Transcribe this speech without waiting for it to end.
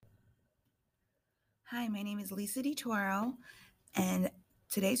Hi, my name is Lisa DiToro, and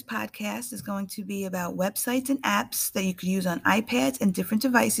today's podcast is going to be about websites and apps that you could use on iPads and different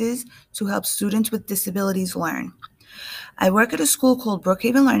devices to help students with disabilities learn. I work at a school called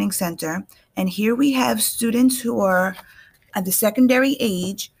Brookhaven Learning Center, and here we have students who are at the secondary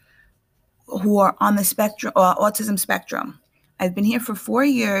age who are on the spectrum or autism spectrum. I've been here for 4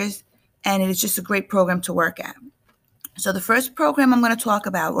 years, and it is just a great program to work at. So the first program I'm going to talk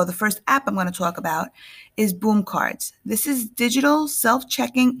about, or the first app I'm going to talk about, is Boom Cards. This is digital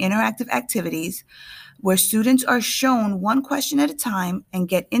self-checking interactive activities where students are shown one question at a time and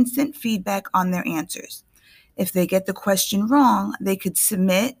get instant feedback on their answers. If they get the question wrong, they could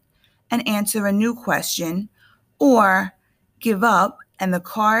submit and answer a new question or give up, and the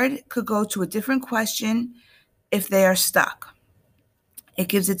card could go to a different question if they are stuck. It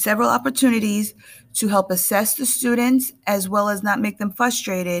gives it several opportunities to help assess the students as well as not make them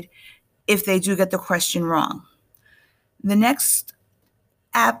frustrated if they do get the question wrong. The next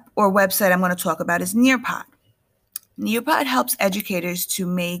app or website I'm going to talk about is Nearpod. Nearpod helps educators to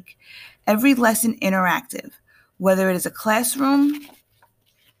make every lesson interactive, whether it is a classroom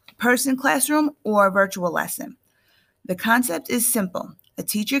or a virtual lesson. The concept is simple. A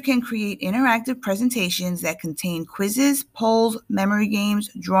teacher can create interactive presentations that contain quizzes, polls, memory games,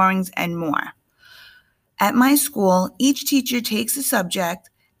 drawings, and more. At my school, each teacher takes a subject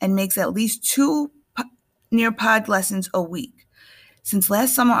and makes at least 2 Nearpod lessons a week. Since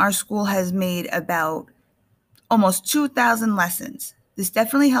last summer, our school has made about almost 2,000 lessons. This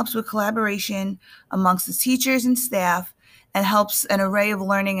definitely helps with collaboration amongst the teachers and staff and helps an array of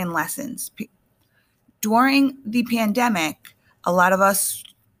learning and lessons. During the pandemic, a lot of us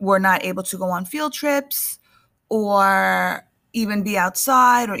were not able to go on field trips or even be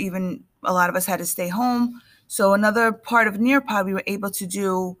outside, or even a lot of us had to stay home. So another part of Nearpod, we were able to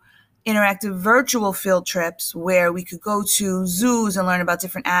do interactive virtual field trips where we could go to zoos and learn about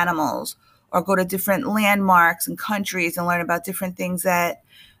different animals, or go to different landmarks and countries and learn about different things that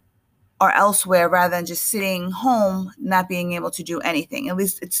are elsewhere, rather than just sitting home not being able to do anything. At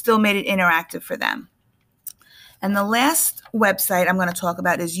least it still made it interactive for them. And the last website I'm going to talk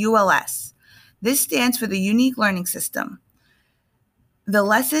about is ULS. This stands for the Unique Learning System.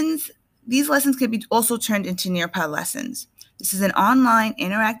 These lessons can be also turned into Nearpod lessons. This is an online,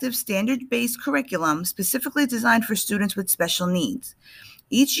 interactive, standard-based curriculum specifically designed for students with special needs.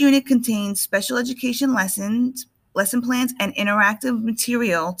 Each unit contains special education lessons, lesson plans, and interactive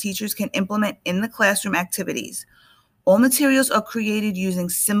material teachers can implement in the classroom activities. All materials are created using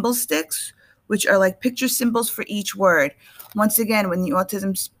symbol sticks, which are like picture symbols for each word. Once again, when the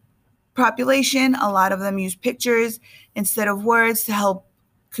autism population, a lot of them use pictures instead of words to help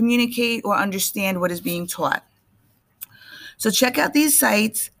communicate or understand what is being taught. So check out these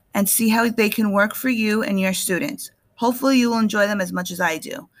sites and see how they can work for you and your students. Hopefully you will enjoy them as much as I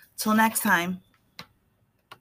do. Till next time.